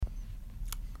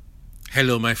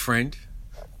Hello, my friend.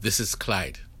 This is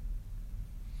Clyde.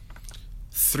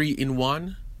 3 in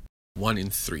 1, 1 in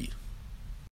 3.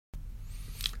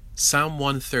 Psalm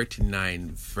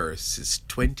 139 verses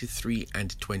 23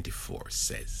 and 24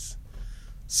 says,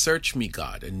 "Search me,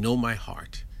 God, and know my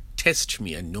heart. Test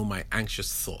me and know my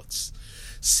anxious thoughts.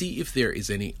 See if there is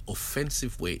any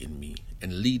offensive way in me,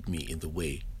 and lead me in the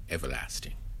way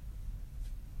everlasting."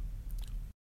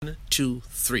 1, 2,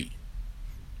 3.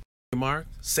 Mark,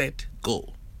 set,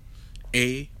 go.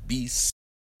 A, B, C.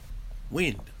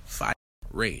 Wind, fire,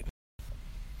 rain.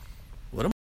 What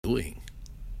am I doing?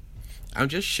 I'm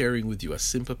just sharing with you a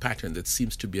simple pattern that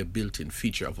seems to be a built-in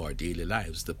feature of our daily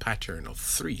lives, the pattern of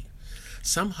 3.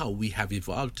 Somehow we have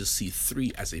evolved to see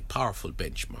 3 as a powerful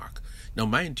benchmark. Now,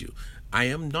 mind you, I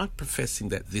am not professing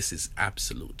that this is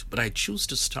absolute, but I choose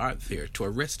to start there to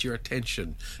arrest your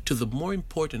attention to the more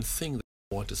important thing that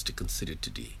I want us to consider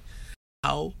today.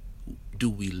 How do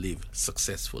we live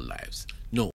successful lives?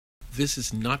 No, this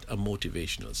is not a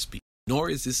motivational speech, nor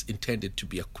is this intended to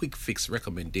be a quick fix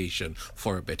recommendation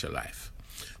for a better life.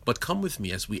 But come with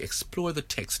me as we explore the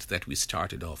text that we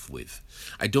started off with.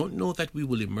 I don't know that we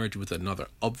will emerge with another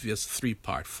obvious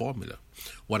 3-part formula.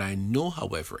 What I know,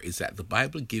 however, is that the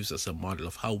Bible gives us a model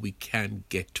of how we can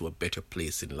get to a better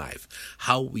place in life,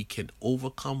 how we can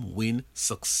overcome, win,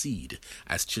 succeed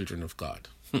as children of God.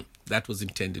 That was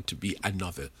intended to be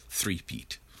another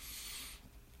 3-peat.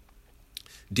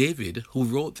 David, who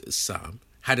wrote this psalm,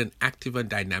 had an active and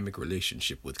dynamic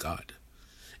relationship with God.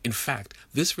 In fact,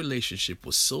 this relationship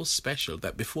was so special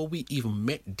that before we even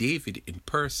met David in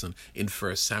person in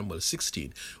 1 Samuel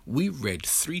 16, we read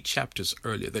 3 chapters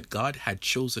earlier that God had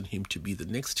chosen him to be the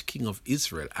next king of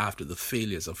Israel after the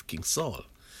failures of King Saul.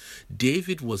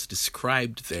 David was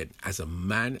described then as a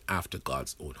man after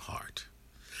God's own heart.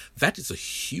 That is a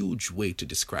huge way to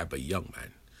describe a young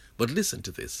man. But listen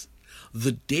to this.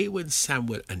 The day when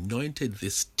Samuel anointed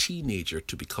this teenager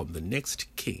to become the next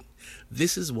king,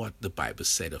 this is what the Bible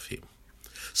said of him.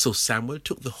 "So Samuel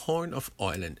took the horn of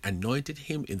oil and anointed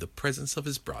him in the presence of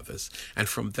his brothers, and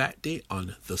from that day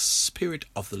on the Spirit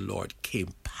of the Lord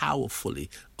came powerfully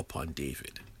upon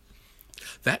David."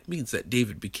 That means that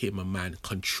David became a man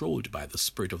controlled by the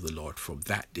Spirit of the Lord from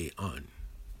that day on.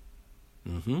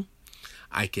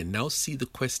 I can now see the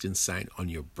question sign on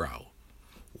your brow.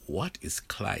 What is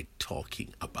Clyde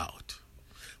talking about?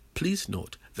 Please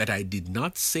note that I did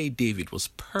not say David was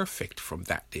perfect from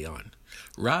that day on.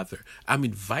 Rather, I'm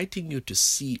inviting you to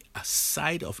see a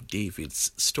side of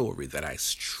David's story that I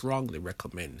strongly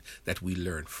recommend that we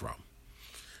learn from.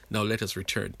 Now let us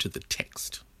return to the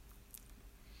text.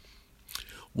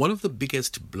 One of the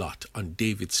biggest blot on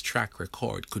David's track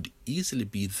record could easily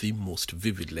be the most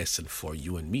vivid lesson for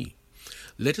you and me.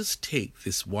 Let us take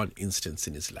this one instance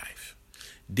in his life.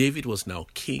 David was now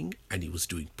king and he was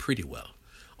doing pretty well.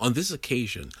 On this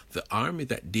occasion, the army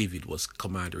that David was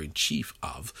commander-in-chief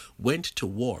of went to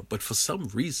war, but for some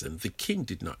reason the king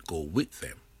did not go with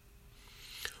them.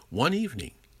 One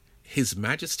evening, His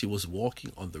Majesty was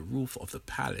walking on the roof of the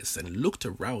palace and looked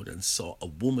around and saw a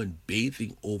woman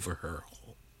bathing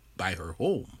by her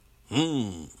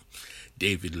home.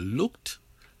 David looked,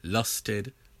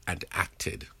 lusted, and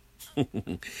acted.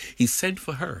 He sent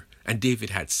for her, and David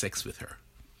had sex with her.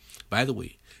 By the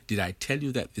way, did I tell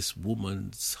you that this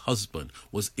woman's husband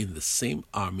was in the same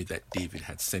army that David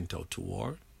had sent out to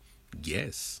war?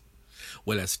 Yes.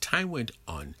 Well, as time went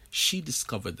on, she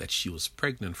discovered that she was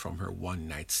pregnant from her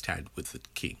one-night stand with the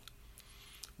king.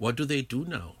 What do they do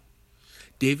now?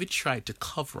 David tried to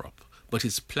cover up, but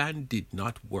his plan did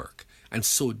not work, and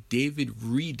so David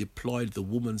redeployed the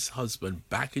woman's husband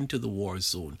back into the war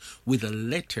zone with a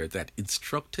letter that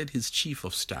instructed his chief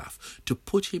of staff to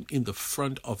put him in the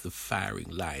front of the firing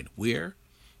line where,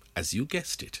 as you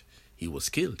guessed it, he was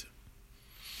killed.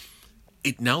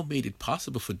 It now made it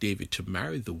possible for David to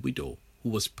marry the widow who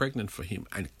was pregnant for him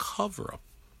and cover up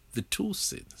the 2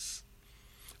 sins.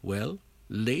 Well,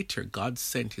 later, God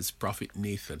sent his prophet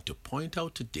Nathan to point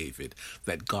out to David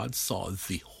that God saw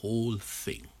the whole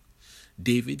thing.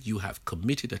 "David, you have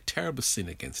committed a terrible sin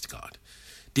against God."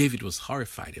 David was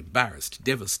horrified, embarrassed,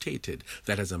 devastated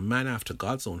that as a man after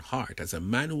God's own heart, as a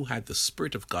man who had the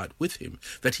Spirit of God with him,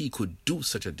 that he could do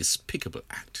such a despicable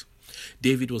act.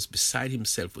 David was beside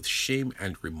himself with shame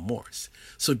and remorse.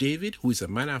 So David, who is a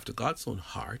man after God's own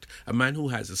heart, a man who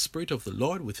has the Spirit of the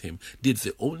Lord with him, did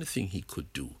the only thing he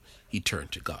could do. He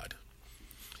turned to God.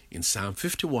 In Psalm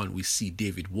 51, we see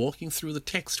David walking through the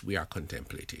text we are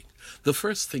contemplating. The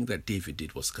first thing that David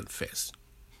did was confess.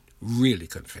 Really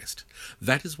confessed.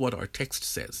 That is what our text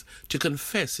says. To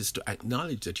confess is to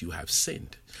acknowledge that you have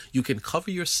sinned. You can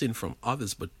cover your sin from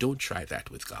others, but don't try that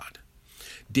with God.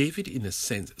 David, in a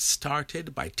sense,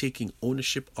 started by taking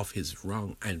ownership of his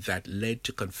wrong, and that led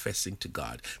to confessing to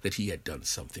God that he had done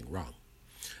something wrong.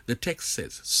 The text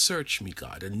says, "Search me,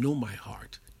 God, and know my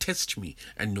heart. Test me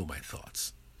and know my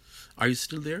thoughts." Are you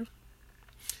still there?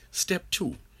 Step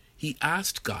 2. He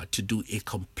asked God to do a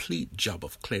complete job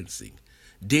of cleansing.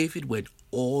 David went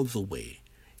all the way.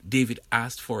 David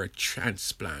asked for a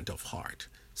transplant of heart.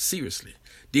 Seriously,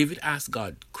 David asked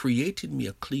God, "Create in me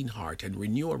a clean heart and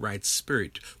renew a right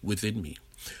spirit within me."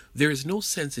 There is no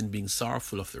sense in being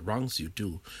sorrowful of the wrongs you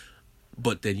do,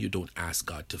 but then you don't ask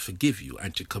God to forgive you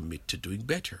and to commit to doing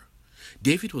better.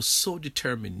 David was so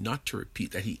determined not to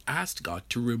repeat that he asked God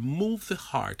to remove the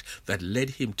heart that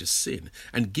led him to sin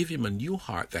and give him a new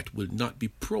heart that will not be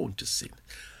prone to sin.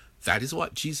 That is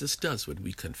what Jesus does when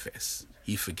we confess.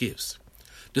 He forgives.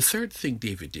 The third thing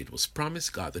David did was promise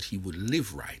God that he would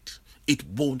live right. It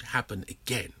won't happen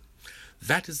again.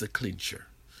 That is the clincher.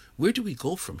 Where do we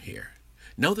go from here?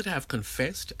 Now that I have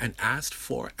confessed and asked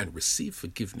for and received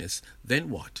forgiveness, then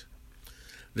what?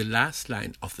 The last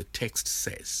line of the text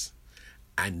says,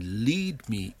 "And lead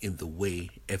me in the way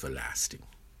everlasting."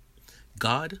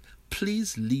 God,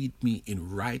 please lead me in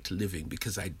right living,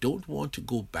 because I don't want to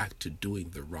go back to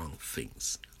doing the wrong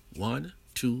things. 1,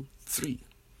 2, 3.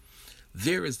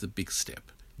 There is the big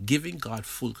step, giving God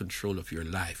full control of your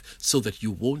life so that you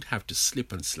won't have to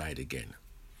slip and slide again.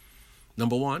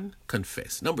 Number 1,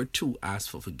 confess. Number 2, ask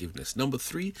for forgiveness. Number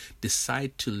 3,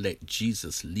 decide to let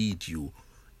Jesus lead you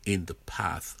in the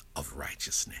path of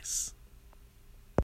righteousness.